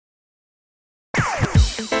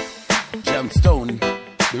Jamstone,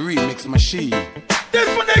 the remix machine.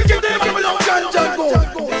 This one they give them a long ganja go.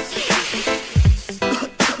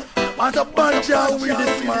 As a banja with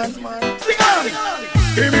this man. Sing on.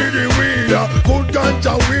 Give me the weed, good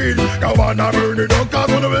ganja weed. I wanna burn it up, I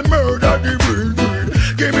wanna murder the weed.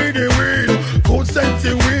 Give me the weed, good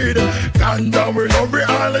sensey weed. Ganja will love it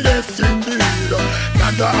all, yes indeed.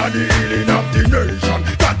 Ganja are the healing of the nation.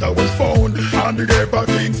 Ganja was found on the grave of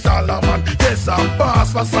King Solomon. Yes, I'm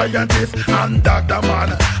boss for scientists and Dr.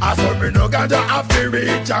 Man. I saw me no ganja after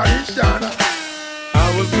rich tradition.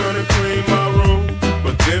 I was gonna clean my room,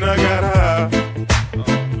 but then I got high.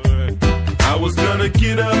 I was gonna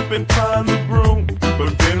get up and find the broom,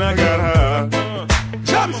 but then I got high.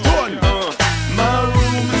 Jamstone! My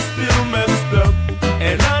room is still messed up,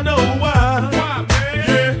 and I know why.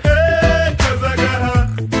 Yeah, cause I got high,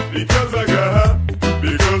 because I got high,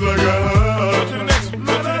 because I got high. To the next.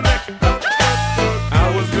 I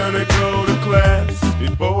was gonna go to class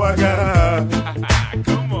before I got high.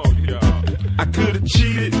 Come on, y'all. I could've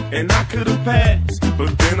cheated and I could've passed,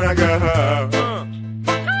 but then I got high.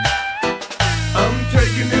 I'm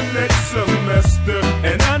taking the next semester,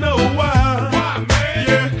 and I know why.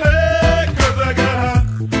 Yeah, cause I got high,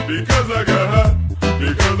 because I got high,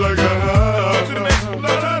 because I got high. To the next.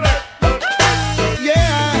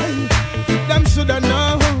 Yeah, them shoulda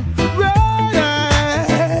know. Right.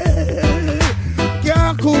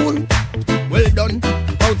 Yeah, cool. Well done.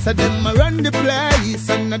 Outside them I run the place,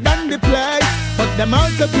 and I done the place. But them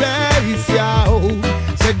out the place, yo.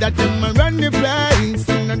 Said that them I run the place,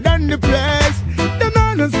 and I done the place. Them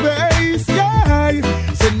on the space, yeah.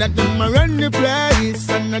 Said that them I run the place,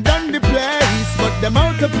 and I done the place. But them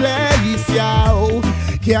out the place, yo.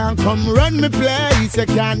 Can't come run me place, you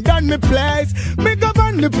can't done me place. Me go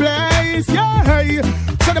run the place, yeah.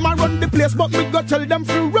 So them a run the place, but me go tell them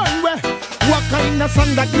to run where. What kind of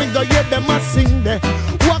song that me go hear them a sing there?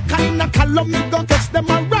 What kind of column me go catch them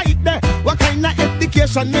a write there? What kind of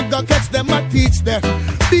education me go catch them a teach there?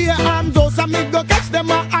 Be arms those and me go catch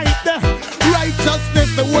them a hide there.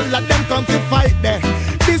 Righteousness, the whole of them come to fight there.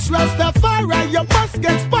 This Rastafari, you must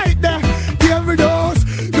get spite there. Give me those,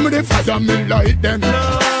 give me the fire, me light them.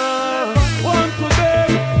 One to them,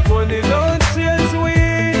 money don't change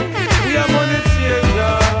we are money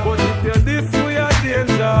changer. But if you're this, we are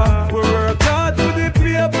danger. We work hard for the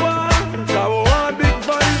paper, that we want big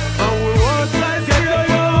fun, and we want slice get your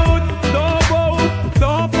youth. Don't bow,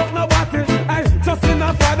 don't fuck nobody. Aye, just in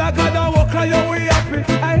a father God and walk on your way happy.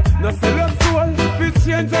 Aye, no sell your soul, fit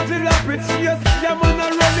change your rapid. Yes, yeah man a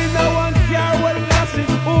running a one car well flashy.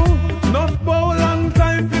 Ooh, not bow long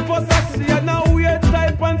time people sassy, and now weird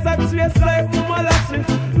type and saturate like malachi.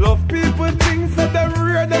 Love people things that them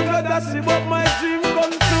real them go dashy, but my dream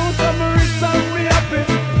come true, so me rich and me happy.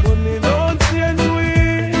 Money don't change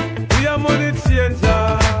we are money changer.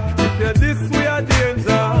 If you're this, we are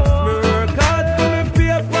danger. Me work hard for me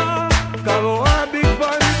paper, cause we want big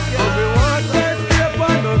fun, but we want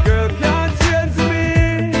skyscraper. No girl can't change me,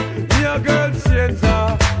 me a girl changer.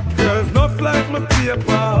 Girls not like my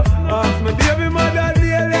paper. Ask me baby mother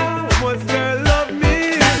Delia, must girl love me.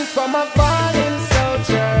 This is for my fallen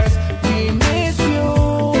soldiers. We miss you.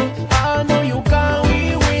 I know you can't,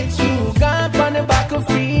 we with you. Gone on the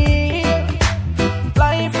battlefield.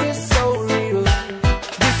 Life is so real.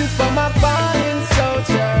 This is for my fallen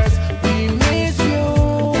soldiers. We miss you.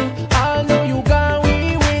 I know you gone,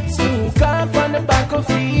 we with you. Gone on the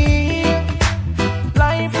battlefield.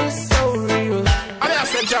 Life is so real. I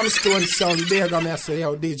say Jamstone sound big, I say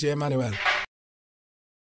yo DJ Emmanuel.